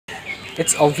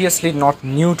It's obviously not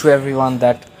new to everyone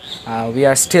that we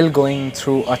are still going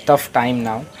through a tough time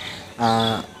now,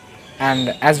 and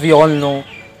as we all know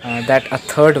that a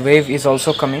third wave is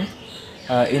also coming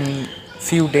in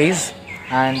few days,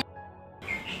 and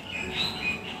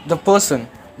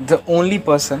the only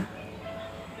person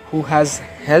who has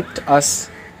helped us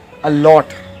a lot,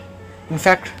 in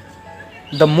fact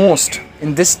the most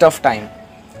in this tough time,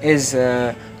 is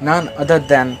none other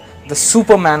than the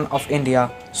Superman of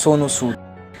India, Sonu Sood,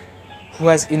 who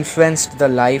has influenced the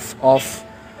life of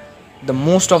the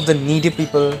most of the needy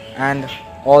people and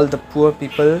all the poor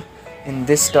people in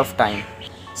this tough time.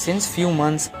 Since few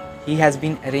months he has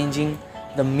been arranging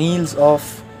the meals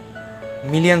of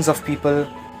millions of people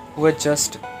who are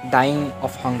just dying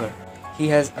of hunger. He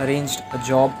has arranged a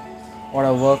job or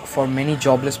a work for many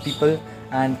jobless people,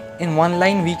 and in one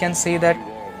line we can say that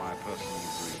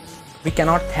we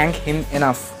cannot thank him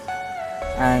enough.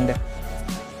 And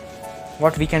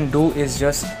what we can do is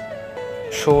just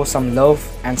show some love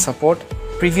and support.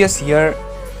 Previous year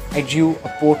I drew a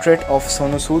portrait of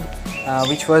Sonu Sood,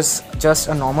 which was just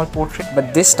a normal portrait,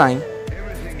 but this time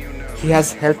he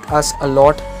has helped us a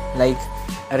lot, like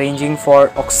arranging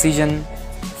for oxygen,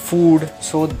 food.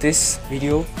 So this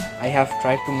video I have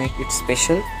tried to make it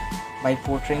special by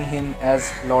portraying him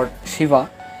as Lord Shiva,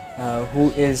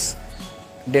 who is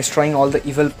destroying all the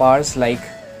evil powers like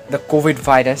the COVID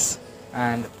virus,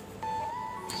 and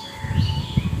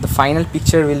the final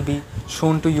picture will be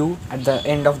shown to you at the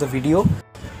end of the video.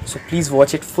 So please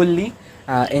watch it fully,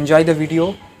 enjoy the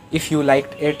video. If you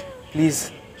liked it,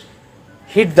 please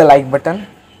hit the like button,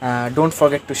 don't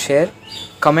forget to share,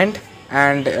 comment,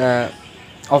 and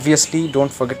obviously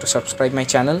don't forget to subscribe my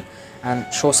channel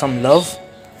and show some love.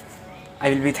 I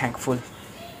will be thankful.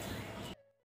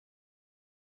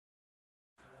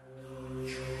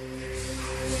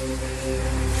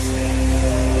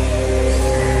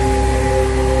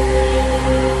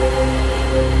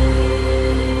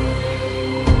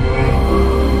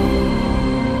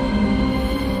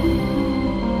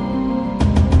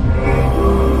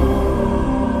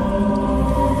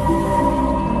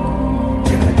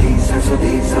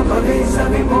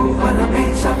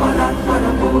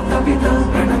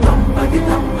 Pranam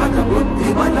Pagitam Bhagavad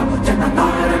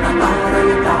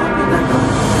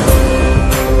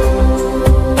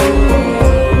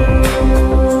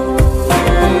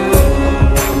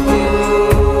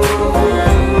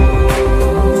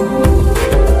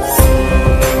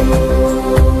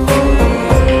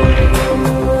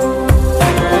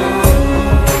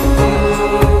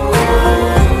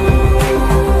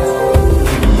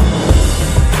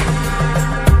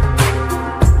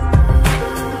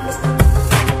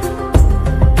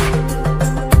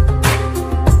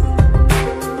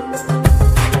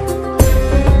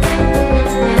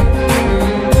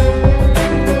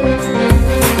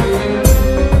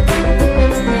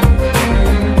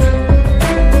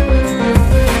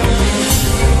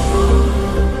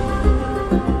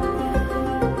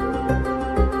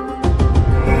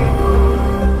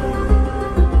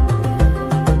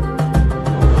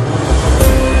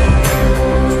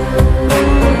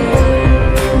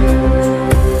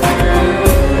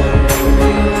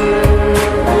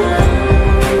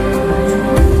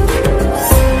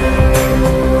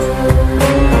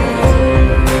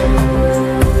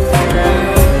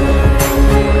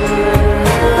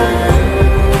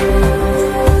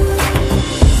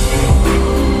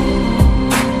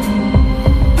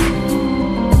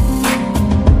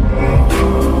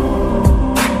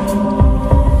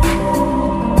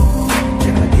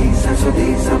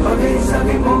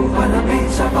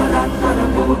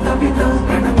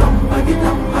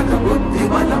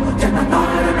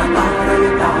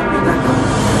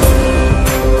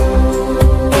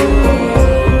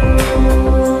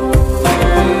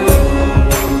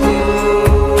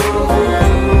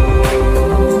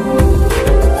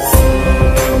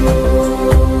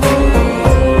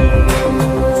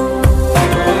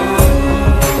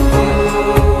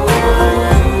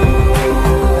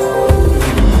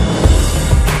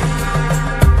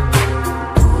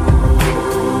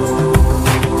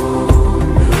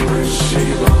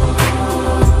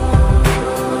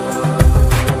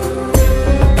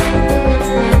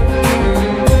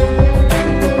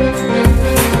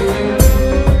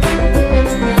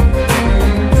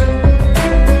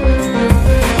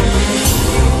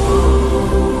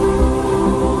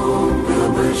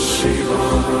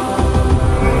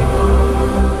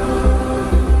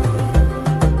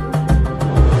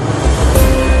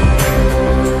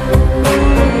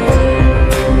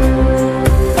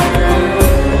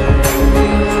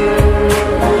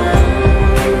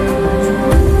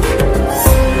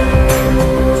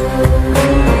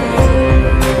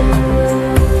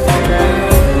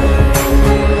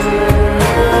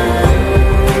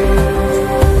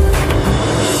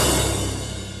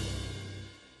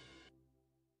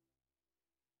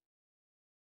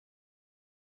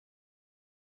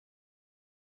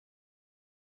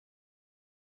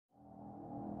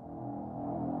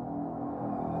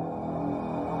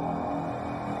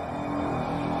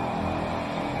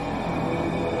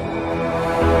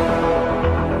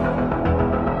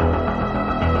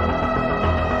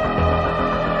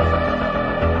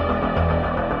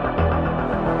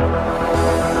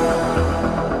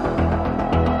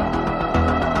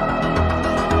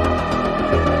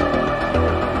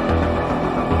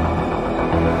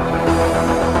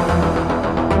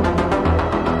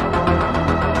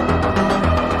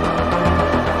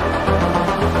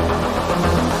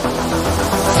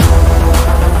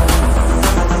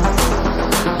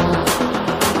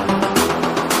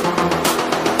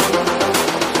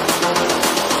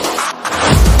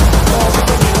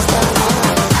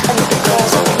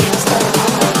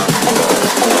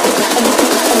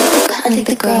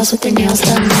girls with their nails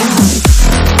done now.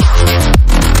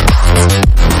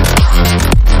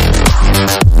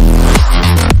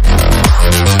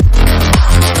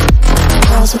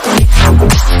 Girls with their nails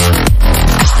done.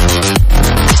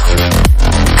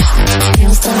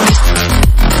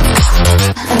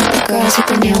 I like the girls with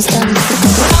their nails done.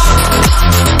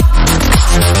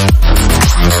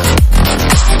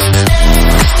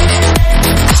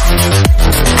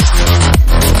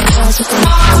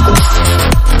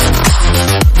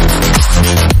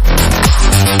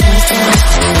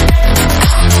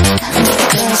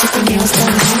 Girls with their nails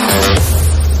done.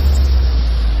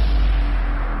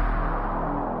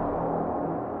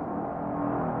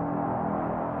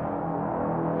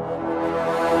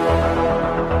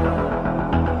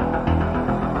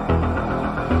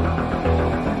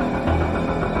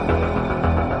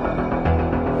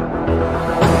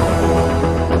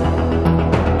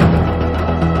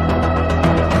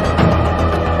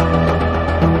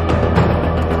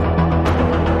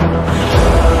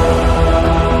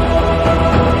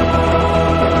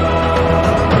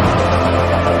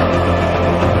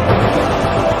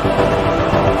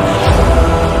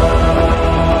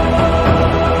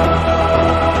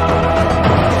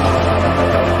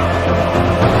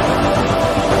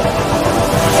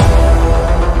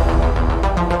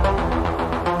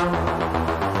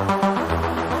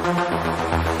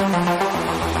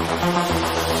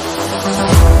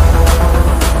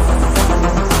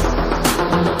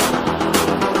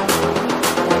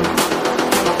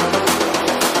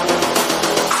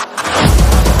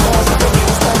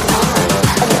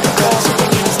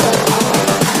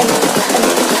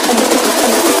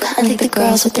 I like the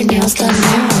girls with their nails done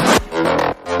now.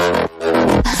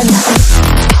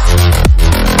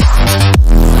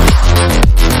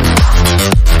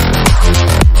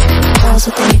 Girls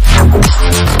with their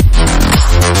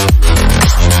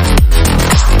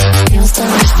nails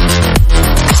done.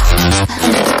 I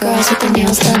like the girls with their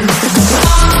nails done.